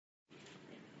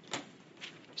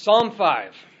Psalm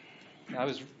 5. I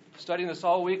was studying this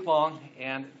all week long,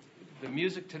 and the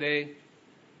music today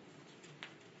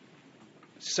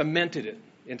cemented it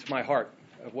into my heart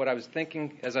of what I was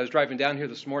thinking as I was driving down here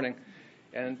this morning.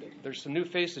 And there's some new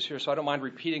faces here, so I don't mind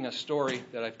repeating a story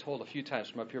that I've told a few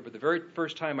times from up here. But the very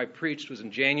first time I preached was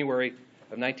in January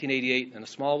of 1988 in a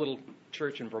small little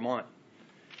church in Vermont.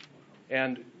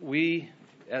 And we,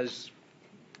 as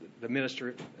the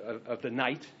minister of the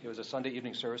night, it was a Sunday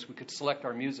evening service, we could select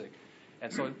our music.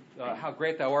 And so How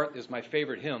Great Thou Art is my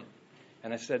favorite hymn.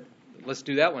 And I said, let's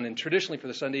do that one. And traditionally for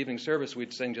the Sunday evening service,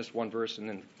 we'd sing just one verse and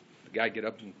then the guy get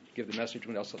up and give the message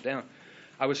when else sit down.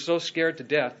 I was so scared to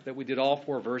death that we did all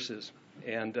 4 verses.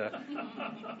 And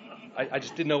I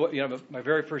just didn't know what, my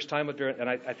very first time up there. And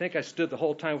I think I stood the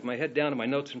whole time with my head down and my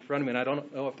notes in front of me. And I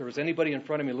don't know if there was anybody in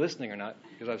front of me listening or not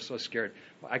because I was so scared.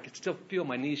 I could still feel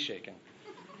my knees shaking.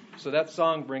 So that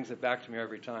song brings it back to me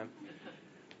every time.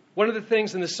 One of the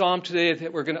things in the psalm today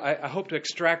that I hope to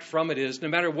extract from it is no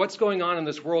matter what's going on in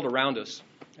this world around us,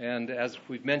 and as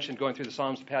we've mentioned going through the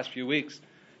Psalms the past few weeks,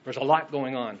 there's a lot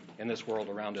going on in this world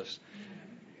around us.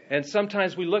 And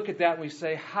sometimes we look at that and we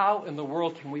say, how in the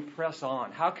world can we press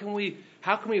on? How can we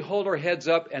hold our heads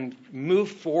up and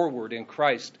move forward in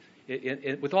Christ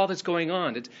with all that's going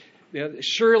on?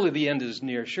 Surely the end is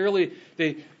near. Surely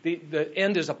the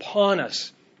end is upon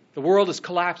us. The world is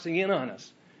collapsing in on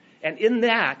us. And in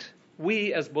that,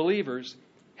 we as believers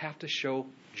have to show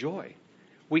joy.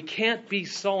 We can't be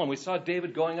sullen. We saw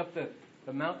David going up the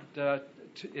mount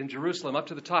in Jerusalem, up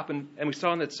to the top, and we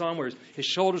saw in that psalm where his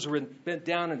shoulders were bent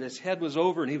down and his head was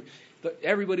over, and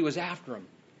everybody was after him.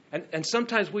 And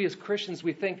sometimes we as Christians,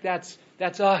 we think that's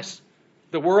us.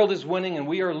 The world is winning and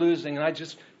we are losing, and I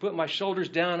just put my shoulders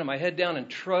down and my head down and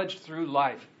trudge through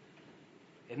life.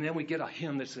 And then we get a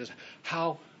hymn that says,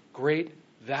 How Great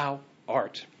Thou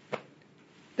Art.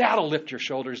 That'll lift your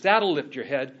shoulders. That'll lift your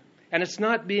head. And it's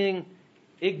not being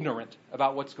ignorant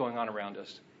about what's going on around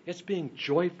us. It's being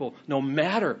joyful no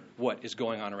matter what is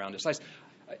going on around us.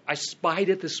 I spied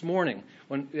it this morning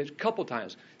a couple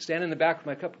times. Standing in the back with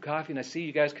my cup of coffee and I see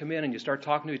you guys come in and you start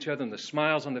talking to each other and the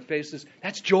smiles on the faces.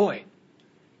 That's joy.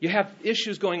 You have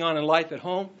issues going on in life at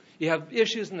home. You have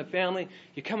issues in the family.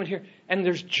 You come in here and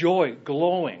there's joy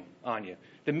glowing on you.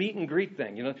 The meet and greet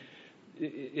thing,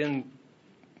 in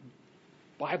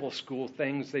Bible school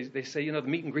things, they say, the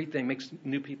meet and greet thing makes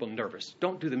new people nervous.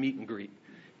 Don't do the meet and greet.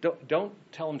 Don't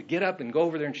tell them to get up and go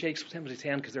over there and shake somebody's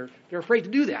hand because they're afraid to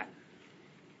do that.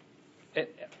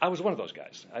 I was one of those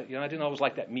guys. I didn't always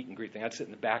like that meet and greet thing. I'd sit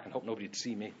in the back and hope nobody would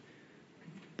see me.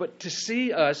 But to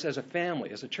see us as a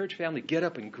family, as a church family, get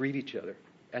up and greet each other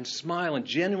and smile and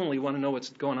genuinely want to know what's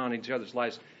going on in each other's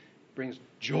lives brings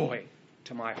joy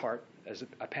to my heart as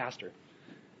a pastor.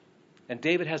 And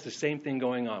David has the same thing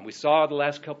going on. We saw the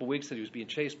last couple of weeks that he was being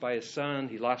chased by his son.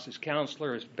 He lost his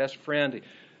counselor, his best friend.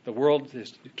 The world,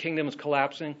 his kingdom is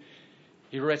collapsing.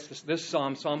 He writes this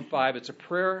psalm, Psalm 5. It's a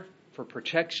prayer for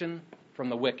protection from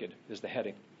the wicked is the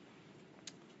heading.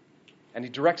 And he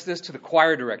directs this to the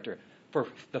choir director for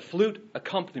the flute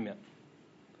accompaniment,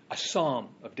 a psalm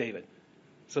of David.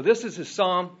 So this is his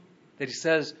psalm that he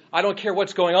says, I don't care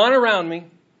what's going on around me.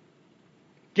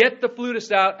 Get the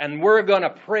flutist out and we're going to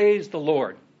praise the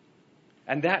Lord.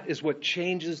 And that is what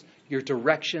changes your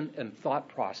direction and thought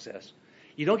process.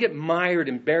 You don't get mired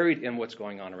and buried in what's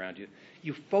going on around you.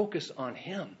 You focus on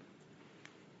Him.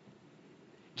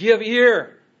 Give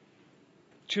ear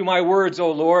to my words,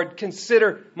 O Lord.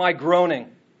 Consider my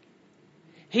groaning.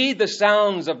 Heed the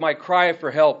sounds of my cry for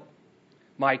help,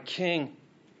 my King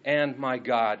and my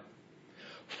God.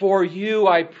 For you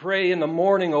I pray in the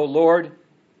morning, O Lord.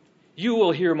 You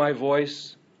will hear my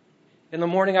voice. In the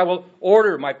morning I will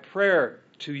order my prayer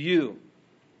to you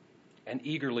and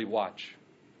eagerly watch.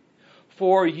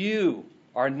 For you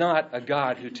are not a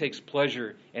God who takes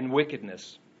pleasure in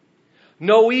wickedness.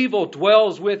 No evil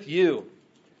dwells with you.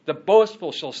 The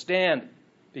boastful shall not stand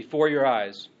before your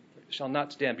eyes.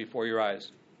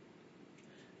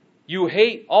 You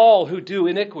hate all who do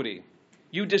iniquity.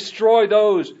 You destroy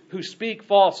those who speak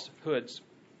falsehoods.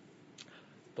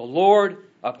 The Lord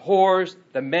abhors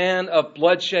the man of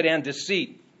bloodshed and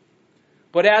deceit.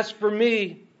 But as for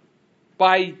me,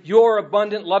 by your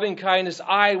abundant loving kindness,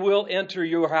 I will enter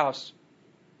your house.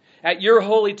 At your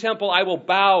holy temple, I will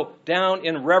bow down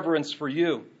in reverence for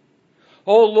you.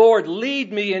 O Lord,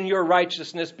 lead me in your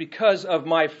righteousness because of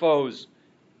my foes.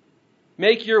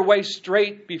 Make your way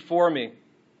straight before me.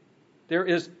 There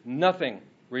is nothing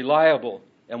reliable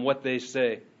in what they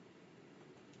say.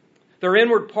 Their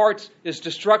inward parts is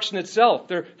destruction itself.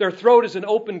 Their throat is an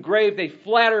open grave. They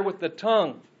flatter with the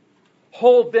tongue.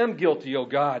 Hold them guilty, O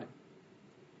God.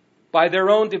 By their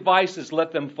own devices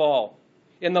let them fall.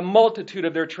 In the multitude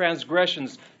of their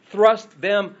transgressions, thrust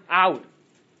them out,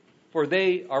 for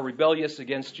they are rebellious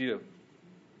against you.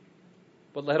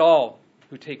 But let all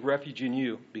who take refuge in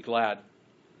you be glad.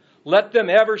 Let them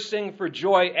ever sing for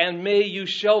joy, and may you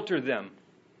shelter them,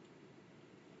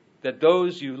 that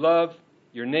those you love,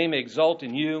 your name may exalt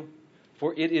in you,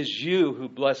 for it is you who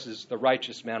blesses the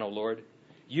righteous man, O Lord.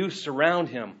 You surround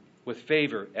him with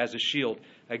favor as a shield.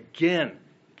 Again,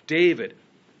 David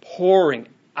pouring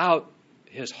out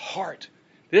his heart.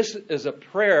 This is a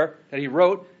prayer that he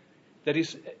wrote that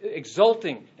he's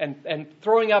exulting and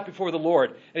throwing out before the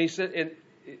Lord. And he said, and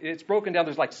it's broken down.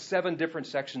 There's like 7 different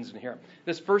sections in here.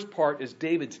 This first part is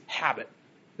David's habit.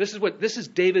 This is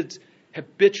David's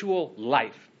habitual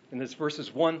life. In this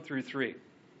verses 1 through 3.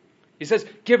 He says,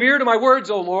 "Give ear to my words,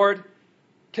 O Lord.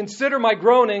 Consider my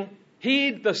groaning.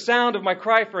 Heed the sound of my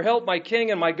cry for help, my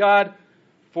King and my God.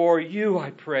 For you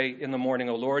I pray in the morning,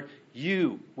 O Lord.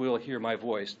 You will hear my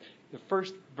voice." The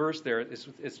first verse there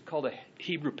is called a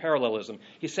Hebrew parallelism.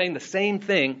 He's saying the same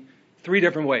thing 3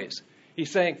 different ways.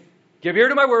 He's saying, give ear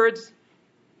to my words,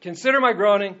 consider my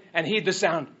groaning, and heed the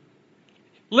sound.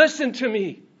 Listen to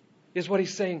me, is what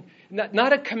he's saying.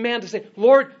 Not a command to say,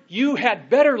 Lord, you had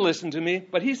better listen to me.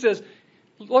 But he says,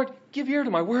 Lord, give ear to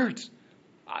my words.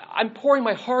 I'm pouring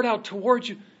my heart out towards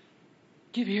you.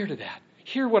 Give ear to that.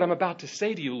 Hear what I'm about to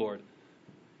say to you, Lord.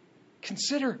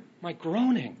 Consider my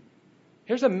groaning.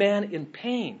 Here's a man in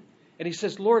pain. And he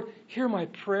says, Lord, hear my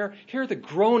prayer. Hear the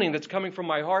groaning that's coming from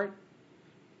my heart.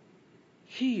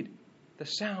 Heed the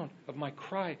sound of my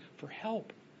cry for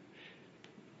help.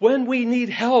 When we need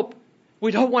help,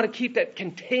 we don't want to keep that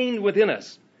contained within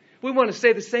us. We want to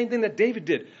say the same thing that David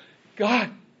did.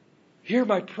 God, hear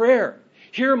my prayer.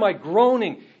 Hear my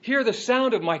groaning. Hear the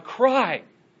sound of my cry.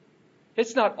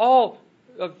 It's not all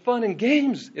fun and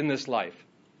games in this life.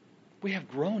 We have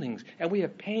groanings, and we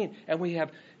have pain, and we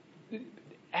have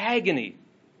agony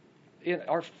in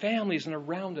our families and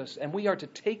around us. And we are to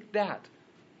take that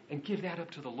and give that up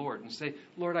to the Lord and say,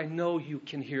 Lord, I know you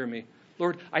can hear me.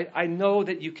 Lord, I know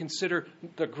that you consider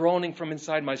the groaning from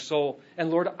inside my soul. And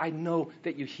Lord, I know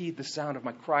that you heed the sound of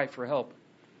my cry for help.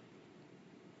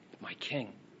 My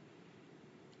King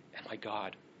and my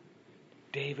God.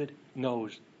 David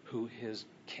knows who his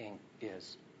King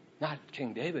is. Not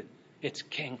King David. It's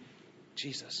King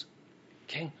Jesus.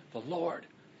 King the Lord.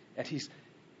 And he's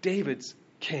David's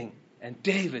King and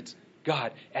David's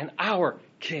God and our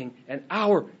King and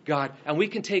our God. And we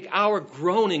can take our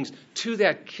groanings to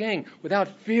that King without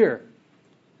fear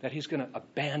that he's going to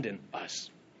abandon us.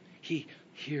 He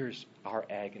hears our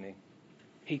agony.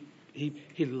 He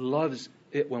loves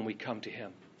it when we come to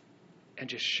him and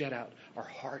just shed out our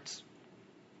hearts.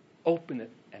 Open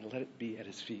it and let it be at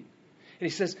his feet. And he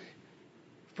says,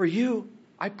 for you,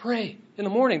 I pray in the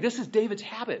morning. This is David's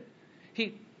habit.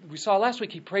 We saw last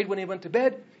week he prayed when he went to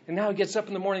bed, and now he gets up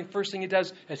in the morning. First thing he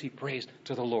does is he prays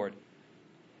to the Lord.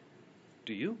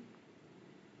 Do you?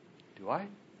 Do I?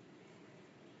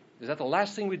 Is that the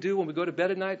last thing we do when we go to bed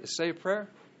at night, is say a prayer?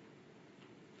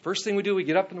 First thing we do, we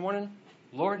get up in the morning,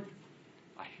 Lord,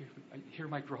 I hear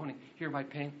my groaning, hear my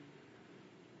pain.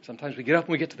 Sometimes we get up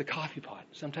and we get to the coffee pot.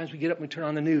 Sometimes we get up and we turn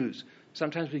on the news.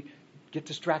 Sometimes we get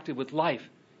distracted with life.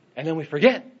 And then we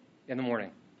forget in the morning.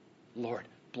 Lord,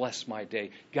 bless my day.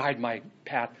 Guide my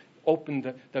path. Open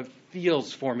the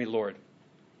fields for me, Lord.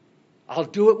 I'll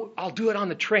do it on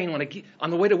the train on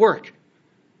the way to work.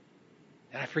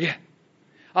 And I forget.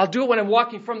 I'll do it when I'm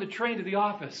walking from the train to the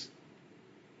office.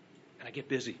 And I get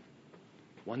busy.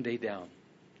 One day down.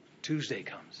 Tuesday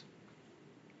comes.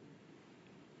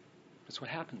 That's what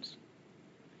happens.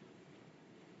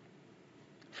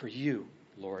 For you,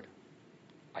 Lord,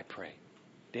 I pray.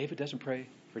 David doesn't pray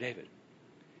for David.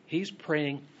 He's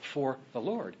praying for the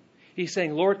Lord. He's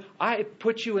saying, Lord, I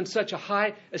put you in such a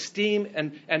high esteem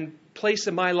and place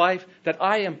in my life that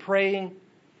I am praying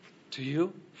to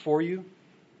you, for you.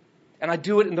 And I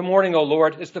do it in the morning, oh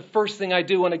Lord. It's the first thing I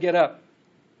do when I get up.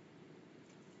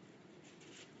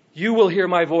 You will hear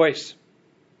my voice.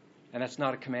 And that's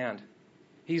not a command.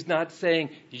 He's not saying,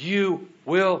 you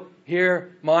will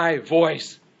hear my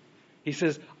voice. He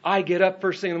says, I get up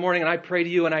first thing in the morning and I pray to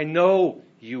you, and I know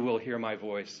you will hear my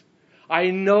voice. I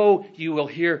know you will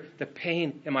hear the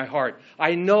pain in my heart.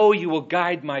 I know you will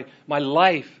guide my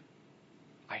life.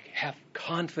 I have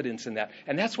confidence in that.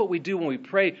 And that's what we do when we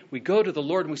pray. We go to the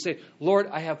Lord and we say, Lord,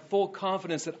 I have full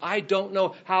confidence that I don't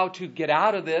know how to get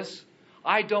out of this.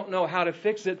 I don't know how to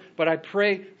fix it, but I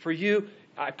pray for you.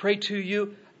 I pray to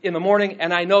you in the morning,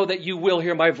 and I know that you will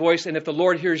hear my voice. And if the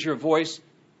Lord hears your voice,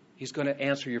 he's going to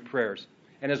answer your prayers.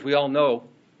 And as we all know,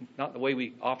 not the way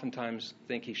we oftentimes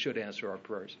think he should answer our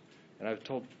prayers. And I've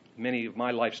told many of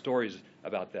my life stories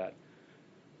about that.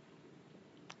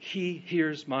 He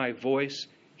hears my voice.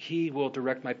 He will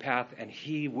direct my path, and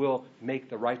he will make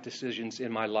the right decisions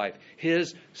in my life.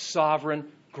 His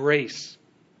sovereign grace,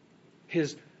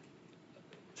 his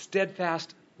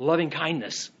steadfast loving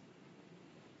kindness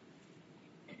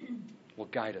will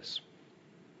guide us.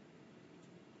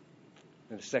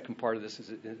 And the second part of this is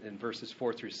in verses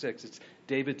 4 through 6. It's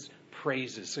David's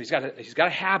praises. So he's got a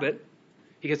habit.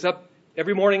 He gets up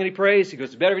every morning and he prays. He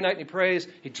goes to bed every night and he prays.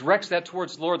 He directs that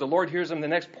towards the Lord. The Lord hears him. The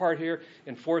next part here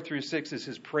in 4 through 6 is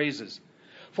his praises.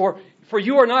 For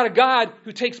you are not a God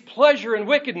who takes pleasure in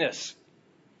wickedness.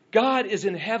 God is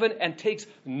in heaven and takes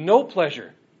no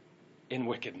pleasure in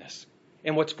wickedness,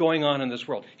 in what's going on in this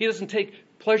world. He doesn't take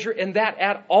pleasure in that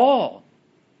at all.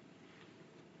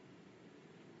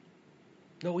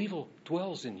 No evil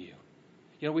dwells in you.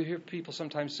 You know, we hear people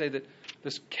sometimes say that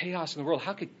this chaos in the world,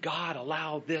 how could God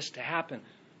allow this to happen?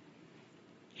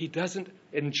 He doesn't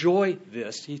enjoy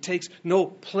this. He takes no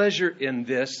pleasure in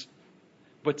this.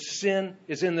 But sin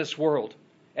is in this world.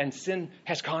 And sin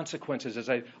has consequences, as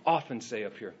I often say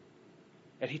up here.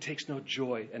 And he takes no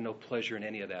joy and no pleasure in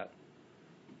any of that.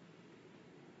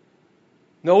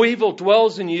 No evil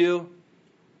dwells in you.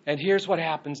 And here's what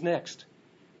happens next.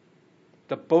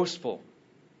 The boastful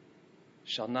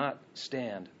shall not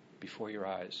stand before your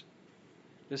eyes.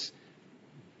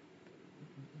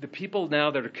 The people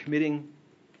now that are committing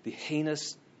the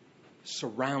heinous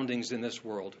surroundings in this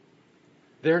world,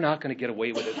 they're not going to get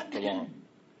away with it for long.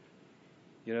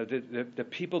 You know, the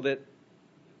people that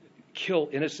kill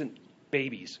innocent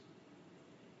babies,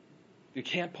 you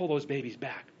can't pull those babies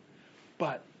back,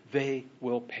 but they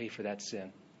will pay for that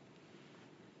sin.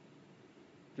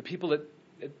 The people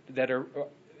that are,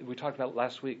 we talked about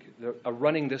last week, are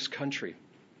running this country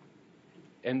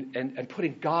and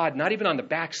putting God not even on the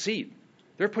back seat.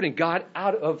 They're putting God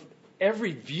out of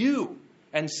every view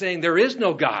and saying there is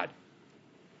no God.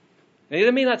 And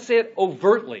they may not say it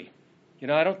overtly. You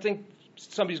know, I don't think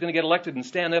somebody's going to get elected and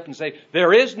stand up and say,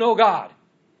 there is no God.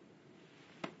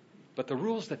 But the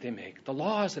rules that they make, the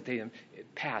laws that they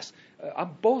pass,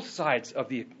 on both sides of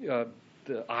the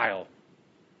aisle,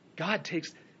 God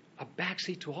takes a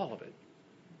backseat to all of it.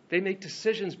 They make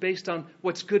decisions based on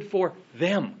what's good for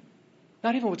them.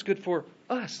 Not even what's good for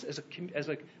us as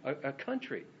a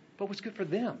country, but what's good for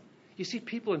them. You see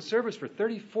people in service for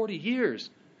 30, 40 years.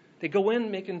 They go in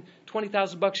making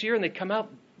 $20,000 a year and they come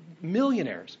out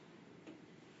millionaires.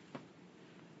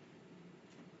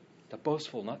 The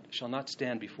boastful shall not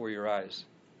stand before your eyes.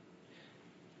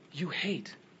 You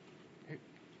hate.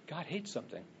 God hates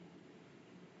something.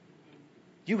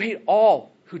 You hate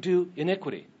all who do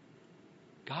iniquity.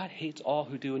 God hates all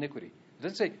who do iniquity. It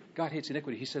doesn't say God hates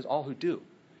iniquity. He says all who do.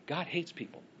 God hates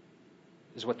people,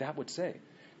 is what that would say.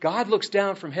 God looks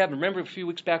down from heaven. Remember a few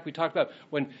weeks back we talked about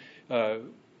when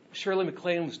Shirley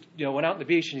MacLaine went out on the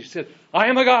beach and he said, I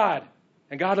am a God.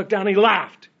 And God looked down and he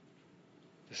laughed.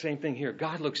 The same thing here.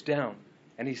 God looks down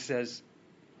and he says,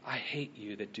 I hate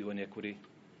you that do iniquity.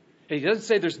 And he doesn't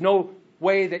say there's no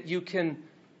way that you can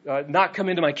not come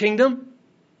into my kingdom.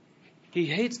 He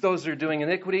hates those that are doing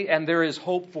iniquity, and there is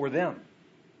hope for them.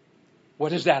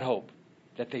 What is that hope?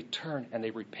 That they turn and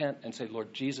they repent and say,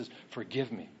 Lord Jesus, forgive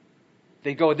me.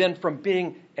 They go then from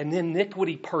being an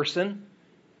iniquity person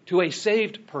to a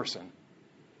saved person.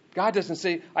 God doesn't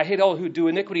say, I hate all who do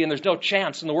iniquity and there's no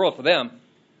chance in the world for them.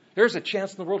 There's a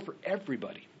chance in the world for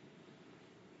everybody.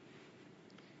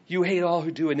 You hate all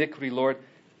who do iniquity, Lord.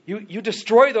 You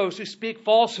destroy those who speak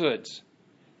falsehoods.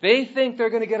 They think they're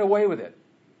going to get away with it.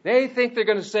 They think they're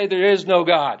going to say there is no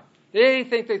God. They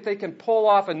think that they can pull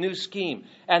off a new scheme.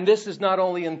 And this is not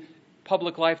only in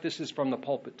public life, this is from the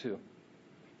pulpit too.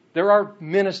 There are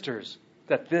ministers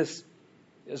that this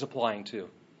is applying to.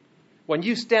 When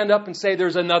you stand up and say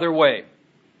there's another way,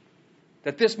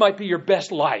 that this might be your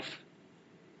best life,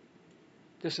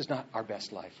 this is not our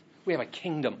best life. We have a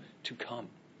kingdom to come.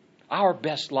 Our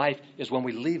best life is when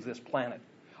we leave this planet.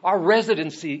 Our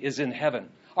residency is in heaven.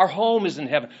 Our home is in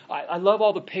heaven. I love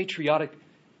all the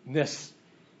patrioticness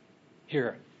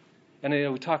here.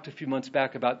 And we talked a few months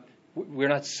back about we're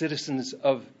not citizens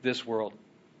of this world.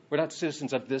 We're not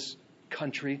citizens of this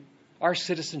country. Our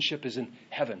citizenship is in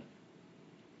heaven.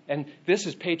 And this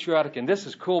is patriotic and this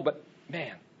is cool, but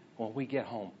man, when we get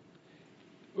home,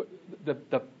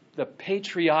 the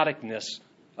patrioticness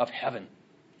of heaven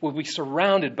will be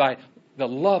surrounded by the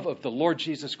love of the Lord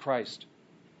Jesus Christ.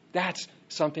 That's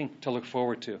something to look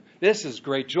forward to. This is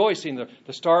great joy, seeing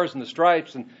the stars and the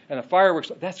stripes and the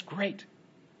fireworks. That's great.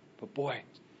 But boy,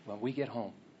 when we get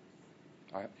home,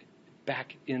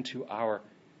 back into our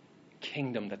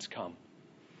kingdom that's come.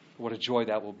 What a joy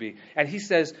that will be. And he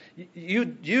says,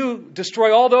 you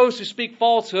destroy all those who speak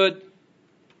falsehood.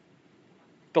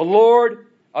 The Lord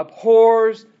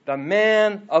abhors the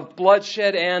man of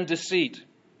bloodshed and deceit.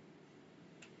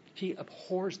 He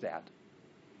abhors that.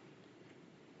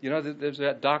 You know, there's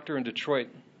that doctor in Detroit.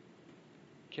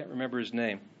 Can't remember his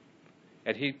name.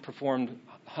 And he performed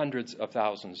hundreds of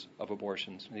thousands of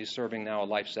abortions. And he's serving now a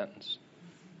life sentence.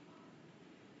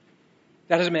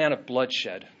 That is a man of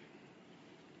bloodshed.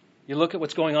 You look at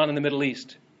what's going on in the Middle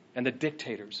East and the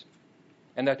dictators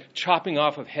and the chopping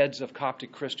off of heads of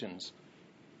Coptic Christians.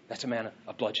 That's a man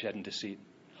of bloodshed and deceit.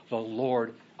 The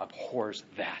Lord abhors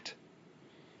that.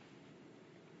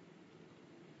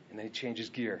 And then he changes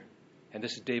gear. And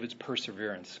this is David's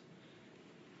perseverance.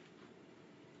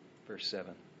 Verse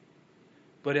 7.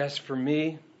 But as for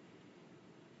me,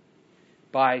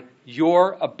 by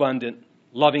your abundant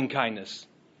loving kindness,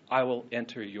 I will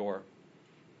enter your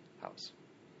house.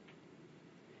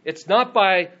 It's not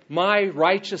by my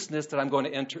righteousness that I'm going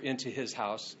to enter into his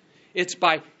house. It's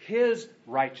by his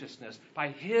righteousness, by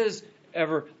his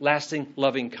everlasting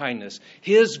loving kindness.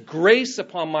 His grace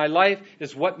upon my life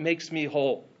is what makes me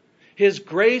whole. His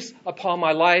grace upon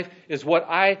my life is what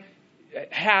I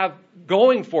have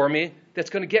going for me that's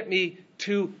going to get me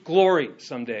to glory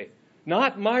someday.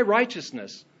 Not my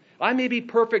righteousness. I may be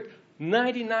perfect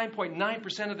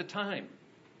 99.9% of the time.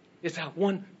 It's that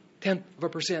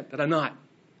 0.1% that I'm not.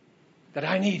 That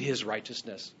I need his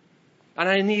righteousness. And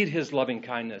I need his loving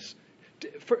kindness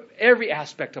for every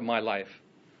aspect of my life.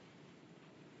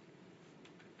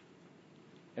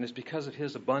 And it's because of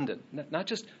his abundant, not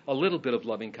just a little bit of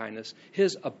loving kindness,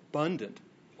 his abundant,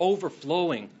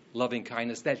 overflowing loving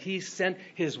kindness that he sent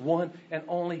his one and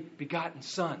only begotten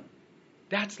Son.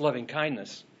 That's loving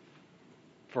kindness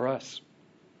for us.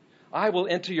 I will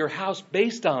enter your house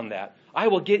based on that. I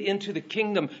will get into the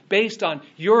kingdom based on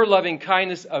your loving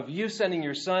kindness of you sending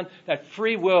your Son, that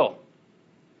free will,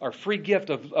 or free gift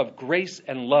of grace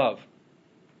and love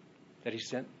that he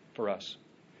sent for us.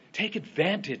 Take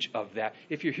advantage of that.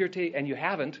 If you're here today and you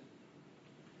haven't,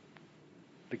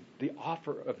 the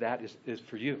offer of that is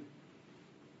for you.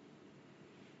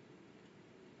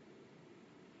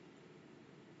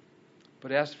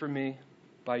 But as for me,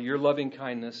 by your loving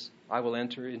kindness, I will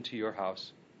enter into your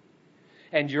house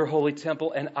and your holy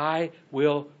temple, and I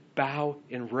will bow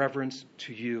in reverence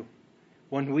to you.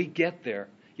 When we get there,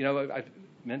 you know, I've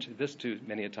mentioned this too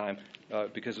many a time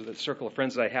because of the circle of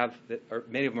friends that I have,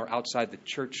 many of them are outside the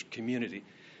church community.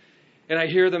 And I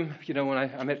hear them, you know, when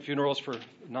I'm at funerals for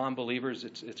non-believers,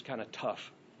 it's kind of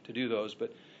tough to do those.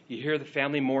 But you hear the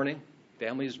family mourning.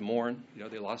 Families mourn. You know,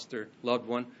 they lost their loved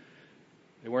one.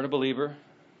 They weren't a believer.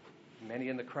 Many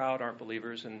in the crowd aren't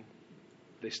believers, and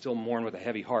they still mourn with a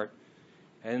heavy heart.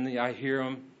 And I hear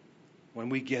them, when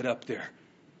we get up there,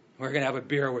 we're going to have a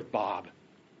beer with Bob.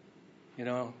 You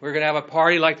know, we're going to have a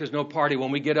party like there's no party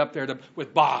when we get up there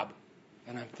with Bob.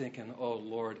 And I'm thinking, oh,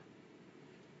 Lord,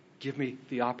 give me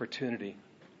the opportunity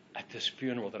at this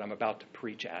funeral that I'm about to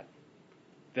preach at,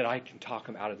 that I can talk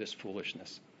them out of this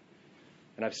foolishness.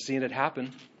 And I've seen it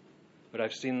happen, but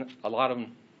I've seen a lot of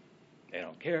them, they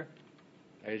don't care.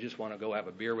 They just want to go have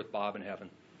a beer with Bob in heaven.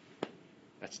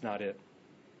 That's not it.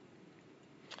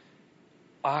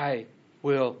 I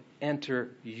will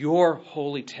enter your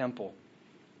holy temple,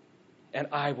 and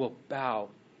I will bow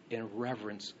in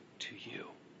reverence to you.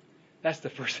 That's the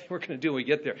first thing we're going to do when we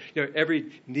get there. You know,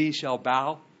 every knee shall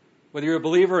bow. Whether you're a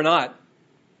believer or not,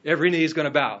 every knee is going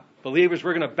to bow. Believers,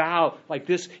 we're going to bow like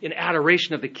this in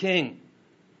adoration of the King.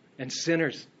 And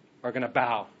sinners are going to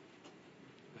bow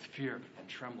with fear and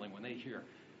trembling when they hear,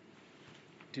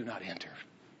 do not enter.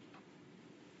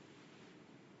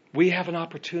 We have an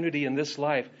opportunity in this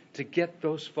life to get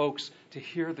those folks to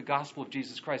hear the gospel of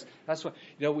Jesus Christ. That's why,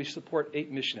 you know, we support 8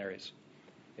 missionaries.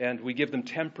 And we give them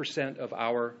 10% of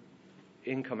our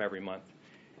income every month.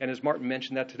 And as Martin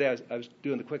mentioned that today, I was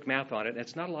doing the quick math on it, and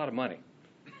it's not a lot of money.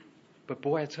 But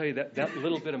boy, I tell you, that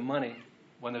little bit of money,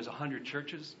 when there's 100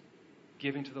 churches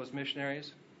giving to those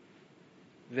missionaries,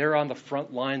 they're on the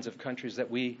front lines of countries that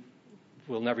we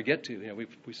will never get to. You know,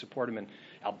 we support them in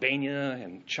Albania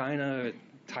and China,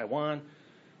 Taiwan.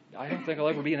 I don't think I'll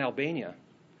ever be in Albania.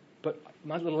 But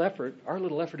our little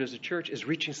effort as a church is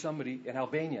reaching somebody in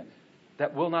Albania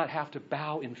that will not have to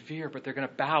bow in fear, but they're going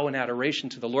to bow in adoration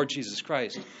to the Lord Jesus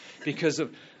Christ because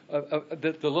of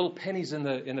the little pennies in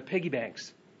the piggy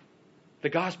banks. The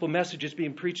gospel message is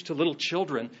being preached to little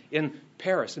children in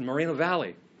Paris, in Moreno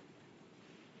Valley.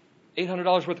 $800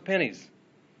 worth of pennies.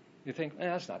 You think,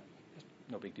 that's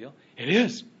no big deal. It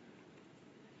is.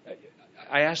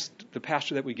 I asked the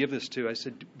pastor that we give this to, I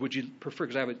said, would you prefer,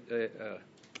 because I have a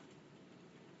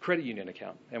credit union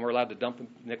account, and we're allowed to dump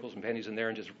nickels and pennies in there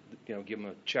and just, give them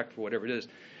a check for whatever it is.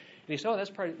 And he said, oh, that's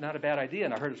probably not a bad idea.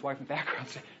 And I heard his wife in the background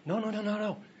say,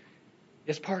 no.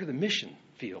 It's part of the mission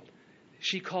field.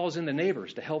 She calls in the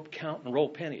neighbors to help count and roll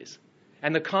pennies.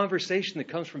 And the conversation that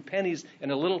comes from pennies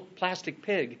and a little plastic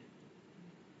pig,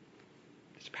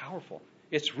 it's powerful.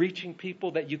 It's reaching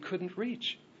people that you couldn't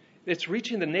reach. It's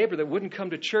reaching the neighbor that wouldn't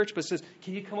come to church but says,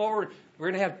 can you come over?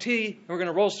 We're going to have tea, and we're going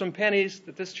to roll some pennies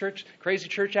that this church, crazy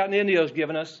church out in India, has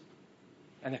given us.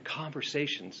 And the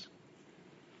conversations.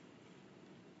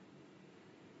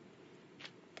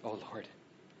 Oh, Lord,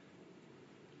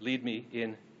 lead me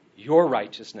in your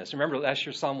righteousness. Remember last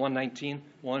year, Psalm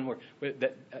 119:1, where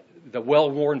the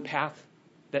well-worn path,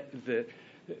 the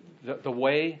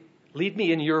way. Lead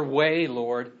me in your way,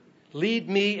 Lord. Lead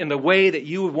me in the way that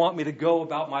you would want me to go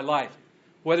about my life.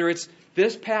 Whether it's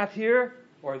this path here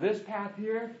or this path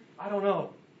here, I don't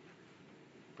know.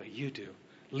 But you do.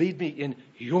 Lead me in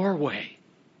your way.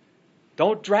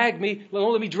 Don't drag me.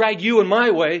 Don't let me drag you in my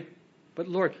way. But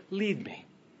Lord, lead me.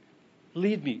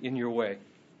 Lead me in your way.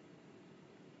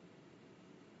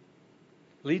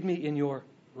 Lead me in your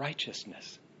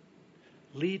righteousness.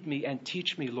 Lead me and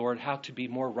teach me, Lord, how to be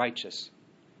more righteous.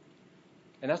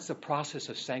 And that's the process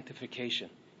of sanctification.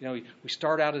 We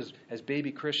start out as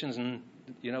baby Christians, and,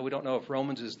 we don't know if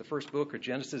Romans is the first book or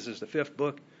Genesis is the fifth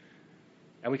book.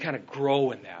 And we kind of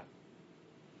grow in that.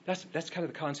 That's kind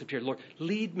of the concept here. Lord,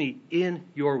 lead me in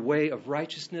your way of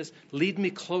righteousness. Lead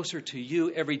me closer to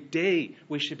you. Every day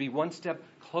we should be one step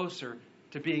closer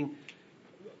to being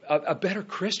a better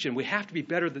Christian. We have to be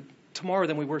better tomorrow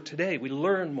than we were today. We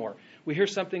learn more. We hear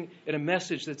something in a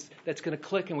message that's going to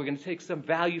click, and we're going to take some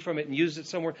value from it and use it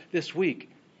somewhere this week.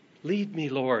 Lead me,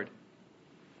 Lord,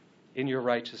 in your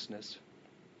righteousness.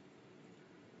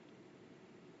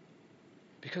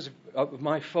 Because of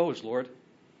my foes, Lord.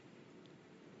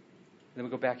 Then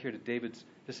we go back here to David's.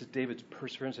 This is David's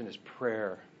perseverance in his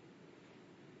prayer.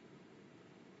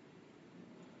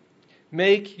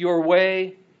 Make your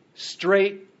way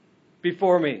straight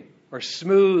before me, or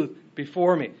smooth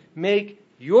before me. Make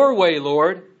your way,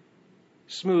 Lord,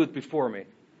 smooth before me.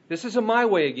 This isn't my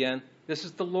way again. This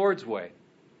is the Lord's way.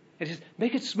 And just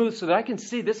make it smooth so that I can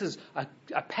see this is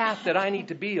a path that I need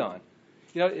to be on.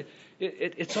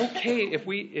 It's okay if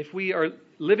we are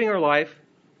living our life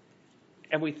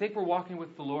and we think we're walking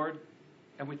with the Lord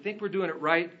and we think we're doing it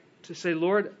right, to say,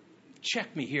 Lord,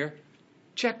 check me here.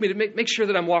 Check me to make sure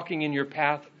that I'm walking in your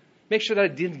path. Make sure that I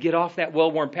didn't get off that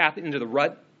well-worn path into the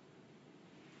rut.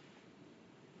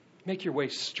 Make your way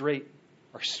straight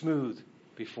or smooth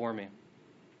before me.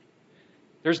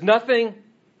 There's nothing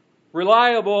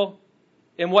reliable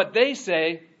in what they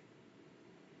say.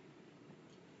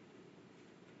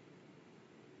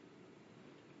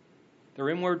 Their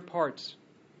inward parts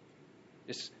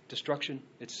is destruction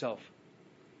itself.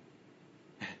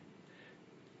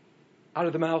 Out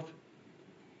of the mouth,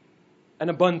 an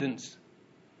abundance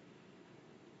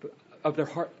of their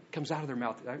heart comes out of their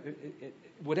mouth.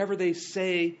 Whatever they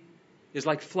say is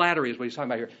like flattery, is what he's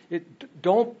talking about here.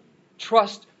 Don't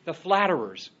trust the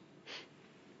flatterers.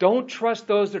 Don't trust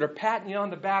those that are patting you on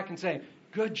the back and saying,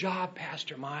 good job,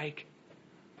 Pastor Mike.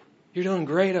 You're doing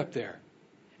great up there.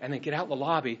 And then get out in the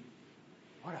lobby.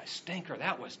 What a stinker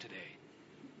that was today.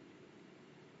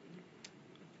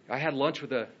 I had lunch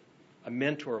with a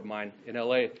mentor of mine in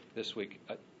L.A. this week,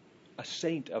 a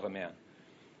saint of a man.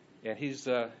 And he's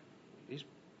in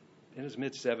his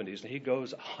mid-70s, and he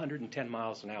goes 110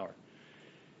 miles an hour.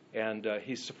 And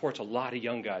he supports a lot of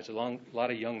young guys, a lot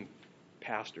of young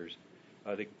pastors.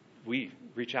 We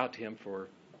reach out to him for,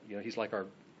 he's like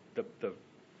the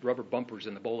rubber bumpers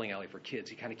in the bowling alley for kids.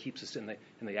 He kind of keeps us in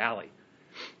the alley.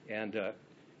 And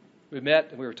we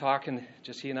met, and we were talking,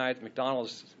 just he and I at the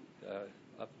McDonald's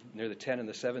up near the 10 and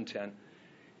the 710,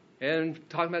 and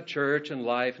talking about church and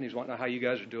life, and he's wanting to know how you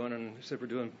guys are doing, and I said, we're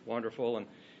doing wonderful. And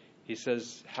he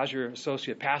says, how's your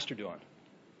associate pastor doing?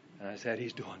 And I said,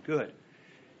 he's doing good.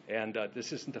 And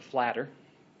this isn't to flatter.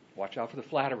 Watch out for the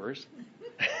flatterers.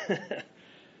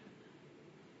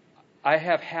 I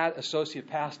have had associate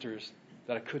pastors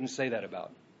that I couldn't say that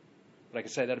about. But I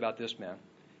can say that about this man.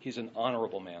 He's an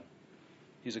honorable man.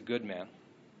 He's a good man.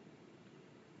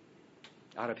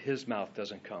 Out of his mouth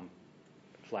doesn't come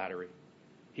flattery.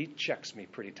 He checks me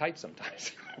pretty tight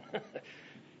sometimes.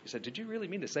 He said, did you really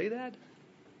mean to say that?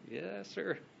 Yes,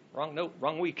 sir. Wrong note,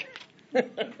 wrong week.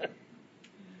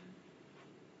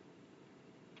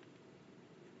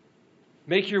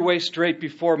 Make your way straight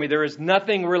before me. There is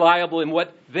nothing reliable in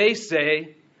what they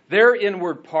say, their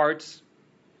inward parts.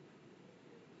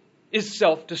 is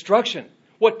self-destruction.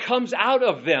 What comes out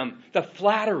of them, the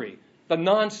flattery, the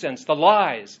nonsense, the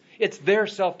lies, it's their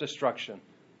self-destruction.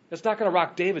 It's not going to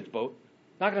rock David's boat.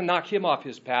 It's not going to knock him off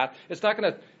his path. It's not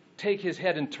going to take his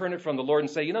head and turn it from the Lord and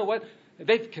say, you know what?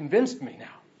 They've convinced me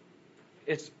now.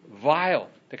 It's vile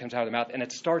that comes out of their mouth, and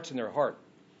it starts in their heart.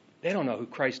 They don't know who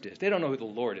Christ is. They don't know who the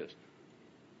Lord is.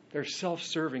 They're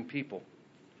self-serving people.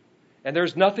 And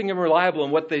there's nothing unreliable in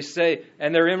what they say,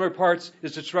 and their inward parts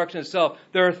is destruction itself.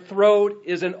 Their throat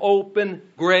is an open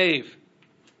grave.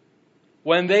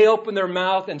 When they open their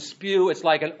mouth and spew, it's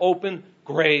like an open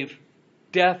grave.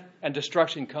 Death and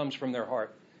destruction comes from their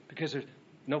heart because there's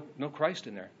no Christ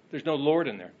in there. There's no Lord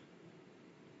in there.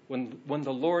 When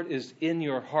the Lord is in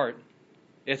your heart,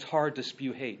 it's hard to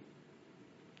spew hate.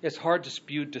 It's hard to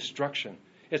spew destruction.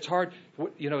 It's hard,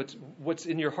 it's what's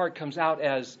in your heart comes out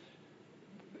as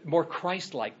more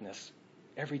Christ-likeness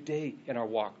every day in our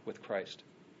walk with Christ.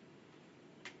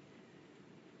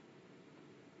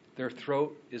 Their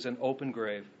throat is an open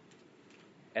grave,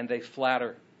 and they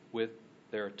flatter with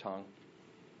their tongue.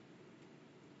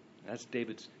 That's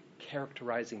David's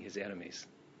characterizing his enemies.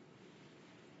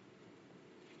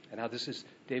 And now this is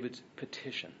David's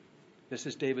petition. This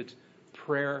is David's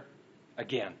prayer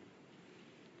again.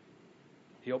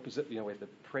 He opens up, with the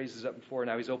praises up before,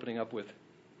 now he's opening up with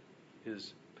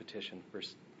his petition,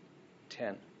 verse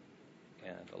 10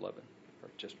 and 11, or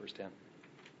just verse 10.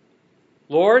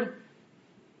 Lord,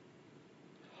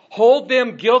 hold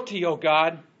them guilty, O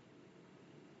God.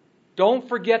 Don't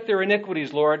forget their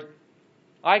iniquities, Lord.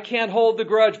 I can't hold the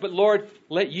grudge, but Lord,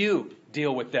 let you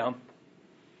deal with them.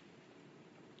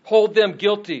 Hold them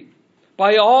guilty.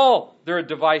 By all their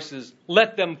devices,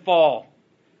 let them fall.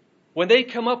 When they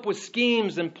come up with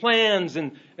schemes and plans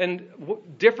and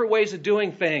different ways of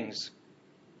doing things,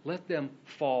 let them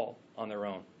fall on their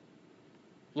own.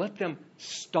 Let them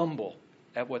stumble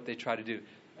at what they try to do.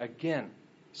 Again,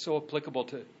 so applicable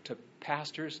to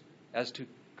pastors as to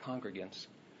congregants.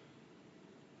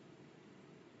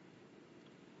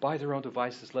 By their own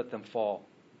devices, let them fall.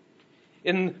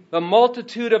 In the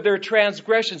multitude of their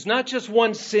transgressions, not just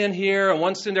one sin here and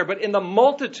one sin there, but in the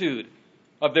multitude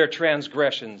of their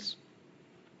transgressions,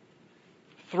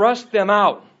 thrust them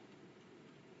out.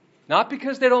 Not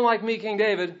because they don't like me, King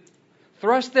David.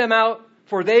 Thrust them out,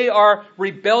 for they are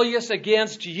rebellious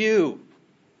against you.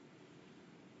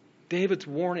 David's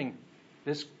warning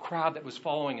this crowd that was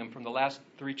following him from the last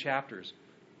 3 chapters.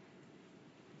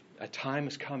 A time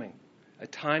is coming. A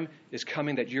time is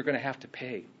coming that you're going to have to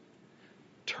pay.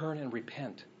 Turn and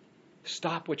repent.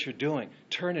 Stop what you're doing.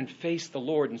 Turn and face the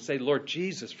Lord and say, Lord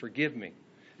Jesus, forgive me.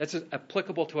 That's as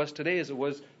applicable to us today as it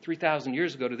was 3,000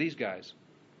 years ago to these guys.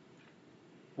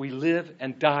 We live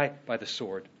and die by the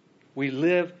sword. We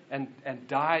live and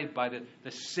die by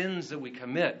the sins that we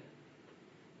commit.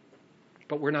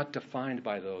 But we're not defined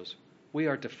by those. We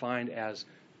are defined as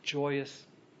joyous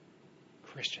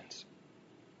Christians.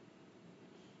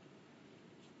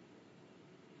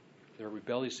 They're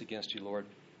rebellious against you, Lord.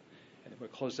 And we'll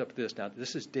close up this. Now,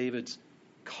 this is David's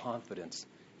confidence.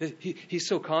 He's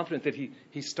so confident that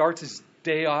he starts his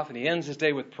day off and he ends his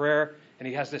day with prayer. And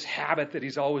he has this habit that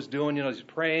he's always doing. He's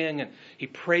praying and he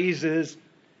praises.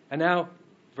 And now,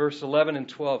 verse 11 and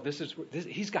 12,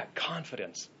 he's got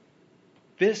confidence.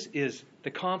 This is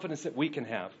the confidence that we can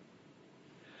have.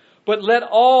 But let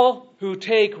all who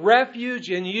take refuge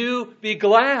in you be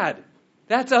glad.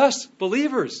 That's us,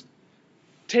 believers.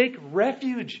 Take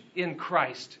refuge in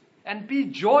Christ and be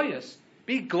joyous.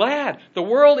 Be glad. The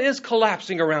world is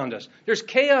collapsing around us. There's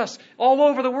chaos all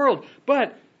over the world.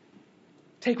 But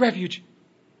take refuge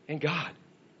in God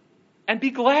and be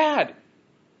glad.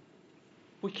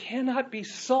 We cannot be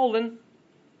sullen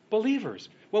believers.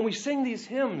 When we sing these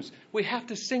hymns, we have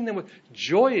to sing them with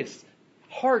joyous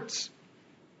hearts.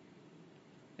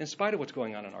 In spite of what's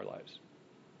going on in our lives.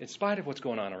 In spite of what's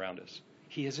going on around us.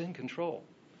 He is in control.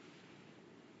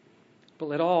 But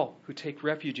let all who take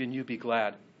refuge in you be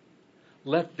glad.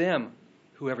 Let them,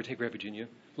 whoever take refuge in you,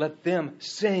 let them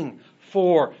sing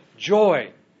for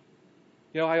joy.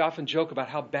 I often joke about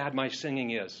how bad my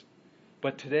singing is.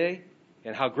 But today,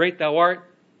 and how great thou art,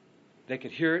 they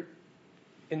could hear it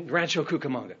in Rancho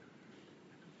Cucamonga.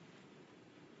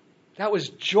 That was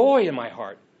joy in my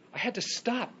heart. I had to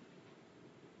stop.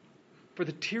 For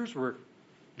the tears were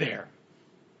there.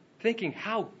 Thinking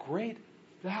how great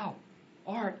thou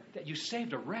art that you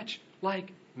saved a wretch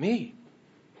like me.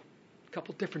 A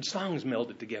couple different songs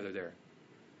melded together there.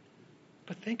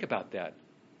 But think about that.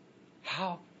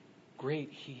 How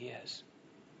great he is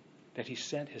that he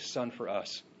sent his son for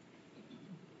us.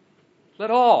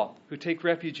 Let all who take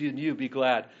refuge in you be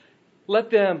glad. Let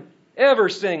them ever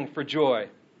sing for joy.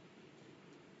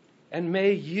 And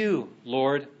may you,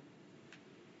 Lord,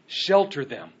 shelter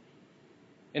them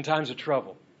in times of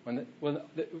trouble, when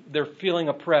they're feeling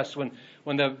oppressed, when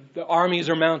the armies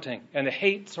are mounting and the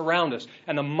hate surround us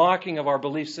and the mocking of our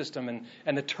belief system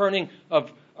and the turning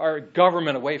of our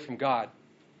government away from God.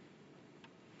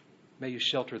 May you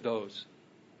shelter those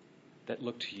that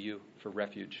look to you for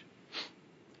refuge.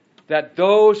 That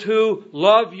those who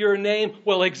love your name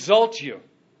will exalt you.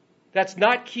 That's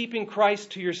not keeping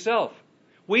Christ to yourself.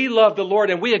 We love the Lord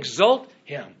and we exalt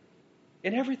Him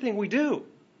in everything we do.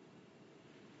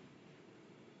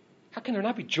 How can there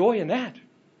not be joy in that?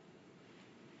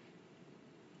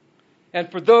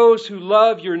 And for those who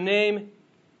love your name,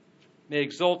 may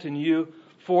exult in you,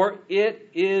 for it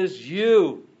is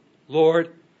you,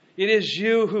 Lord. It is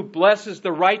you who blesses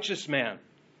the righteous man.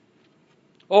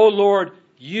 O Lord,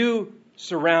 you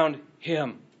surround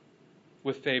him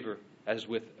with favor as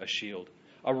with a shield.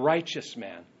 A righteous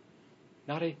man,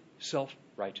 not a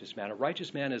self-righteous man. A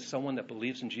righteous man is someone that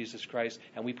believes in Jesus Christ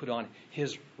and we put on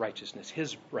His righteousness,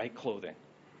 His right clothing.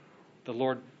 The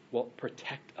Lord will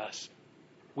protect us.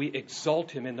 We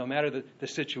exalt Him in no matter the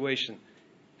situation,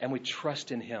 and we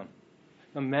trust in Him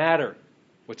no matter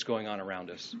what's going on around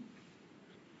us.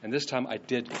 And this time I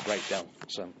did write down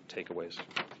some takeaways.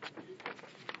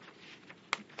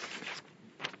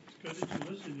 It's good that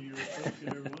you listen to your reflection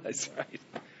every once in a That's while. right.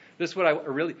 This is what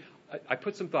I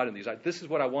put some thought in these. This is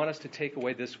what I want us to take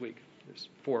away this week. There's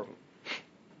 4 of them.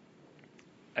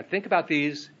 And think about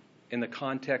these in the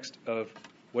context of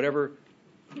whatever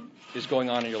is going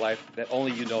on in your life that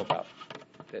only you know about,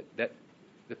 that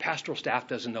the pastoral staff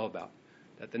doesn't know about,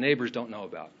 that the neighbors don't know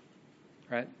about.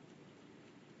 Right?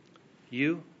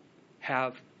 You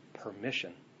have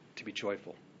permission to be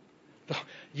joyful.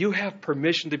 You have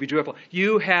permission to be joyful.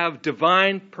 You have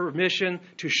divine permission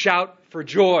to shout for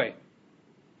joy.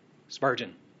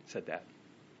 Spurgeon said that.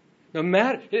 No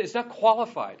matter, it's not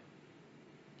qualified.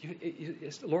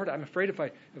 Lord, I'm afraid if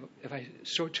I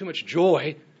show too much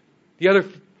joy, the other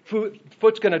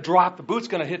foot's going to drop, the boot's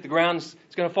going to hit the ground,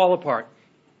 it's going to fall apart.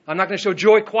 I'm not going to show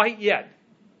joy quite yet.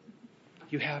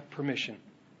 You have permission.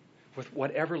 With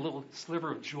whatever little sliver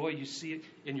of joy you see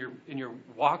in your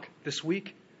walk this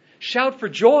week, shout for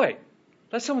joy.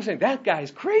 Let someone say, that guy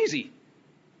is crazy.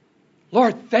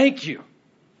 Lord, thank you.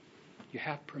 You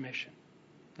have permission.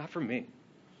 Not from me,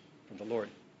 from the Lord.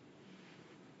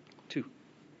 2,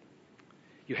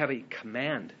 you have a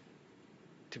command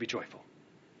to be joyful.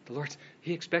 The Lord,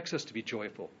 He expects us to be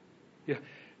joyful. Yeah.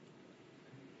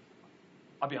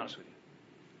 I'll be honest with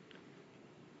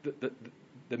you.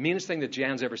 The meanest thing that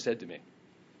Jan's ever said to me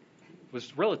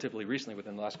was relatively recently,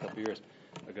 within the last couple of years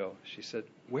ago. She said,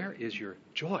 where is your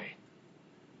joy?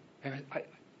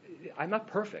 I'm not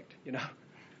perfect, you know.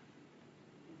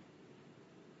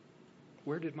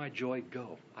 Where did my joy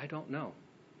go? I don't know.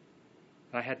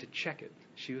 I had to check it.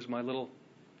 She was my little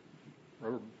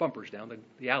rubber bumpers down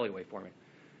the alleyway for me.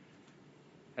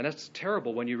 And that's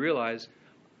terrible when you realize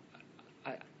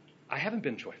I haven't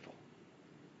been joyful.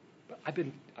 But I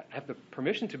have the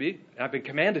permission to be, and I've been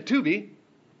commanded to be,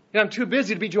 and I'm too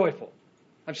busy to be joyful.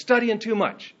 I'm studying too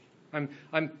much. I'm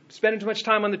spending too much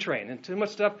time on the train and too much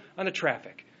stuff on the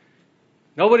traffic.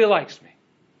 Nobody likes me.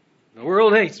 The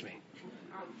world hates me.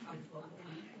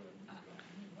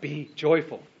 Be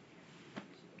joyful.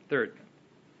 3rd,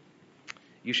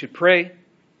 you should pray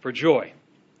for joy,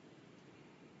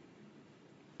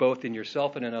 both in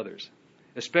yourself and in others,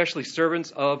 especially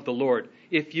servants of the Lord.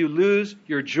 If you lose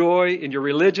your joy in your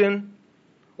religion,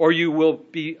 or you will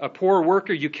be a poor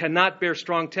worker, you cannot bear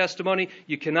strong testimony,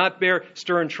 you cannot bear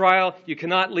stern trial, you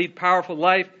cannot lead powerful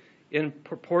life. In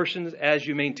proportions as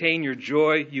you maintain your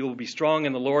joy, you will be strong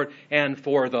in the Lord and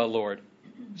for the Lord.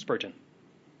 Spurgeon.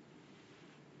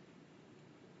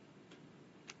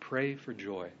 Pray for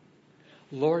joy.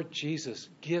 Lord Jesus,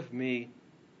 give me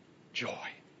joy.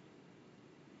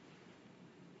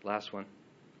 Last one.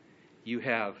 You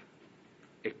have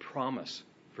a promise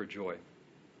for joy.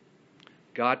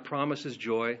 God promises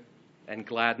joy and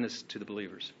gladness to the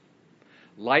believers.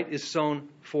 Light is sown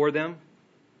for them.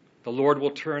 The Lord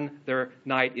will turn their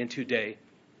night into day.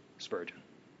 Spurgeon.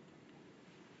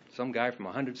 Some guy from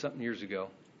 100-something years ago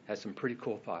has some pretty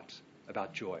cool thoughts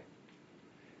about joy.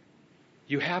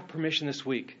 You have permission this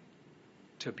week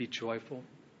to be joyful.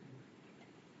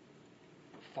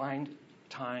 Find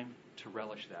time to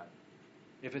relish that.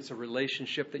 If it's a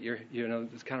relationship that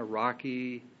it's kind of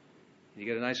rocky, you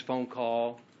get a nice phone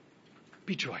call,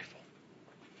 be joyful.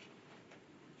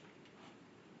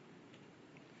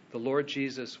 The Lord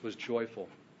Jesus was joyful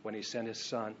when He sent His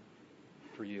Son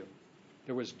for you.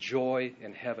 There was joy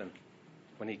in heaven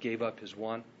when He gave up His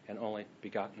one and only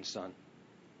begotten Son.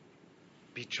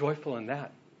 Be joyful in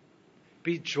that.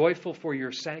 Be joyful for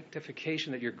your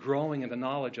sanctification, that you're growing in the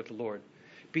knowledge of the Lord.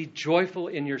 Be joyful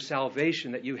in your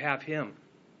salvation, that you have Him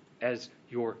as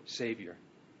your Savior.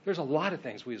 There's a lot of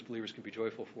things we as believers can be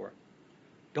joyful for.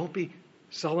 Don't be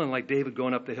sullen like David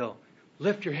going up the hill.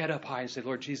 Lift your head up high and say,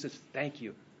 Lord Jesus, thank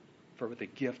you for the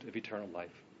gift of eternal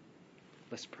life.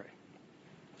 Let's pray.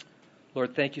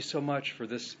 Lord, thank you so much for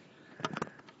this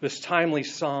timely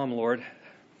psalm, Lord.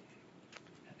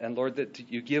 And Lord,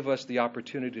 that you give us the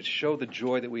opportunity to show the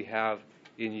joy that we have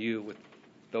in you with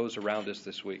those around us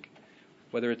this week.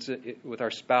 Whether it's with our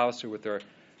spouse or with our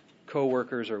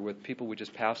co-workers or with people we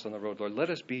just passed on the road, Lord, let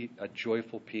us be a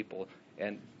joyful people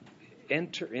and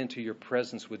enter into your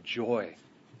presence with joy.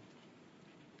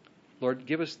 Lord,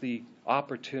 give us the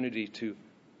opportunity to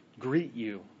greet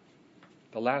you.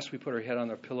 The last we put our head on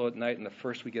our pillow at night and the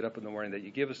first we get up in the morning, that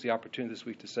you give us the opportunity this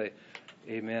week to say,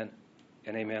 amen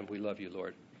and amen, we love you,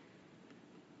 Lord.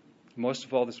 Most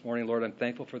of all this morning, Lord, I'm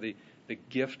thankful for the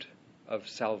gift of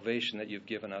salvation that you've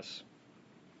given us.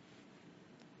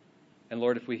 And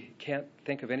Lord, if we can't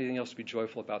think of anything else to be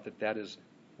joyful about, that is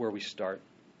where we start.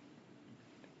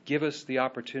 Give us the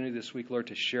opportunity this week, Lord,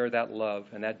 to share that love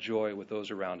and that joy with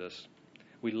those around us.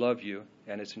 We love you,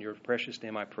 and it's in your precious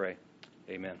name I pray.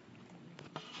 Amen.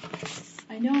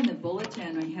 I know in the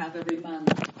bulletin we have every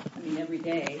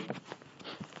day,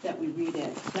 that we read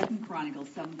it, 2 Chronicles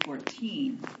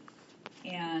 7:14,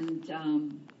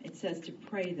 and it says to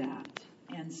pray that.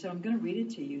 And so I'm going to read it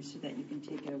to you so that you can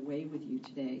take it away with you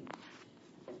today.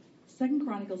 2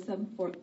 Chronicles 7:14.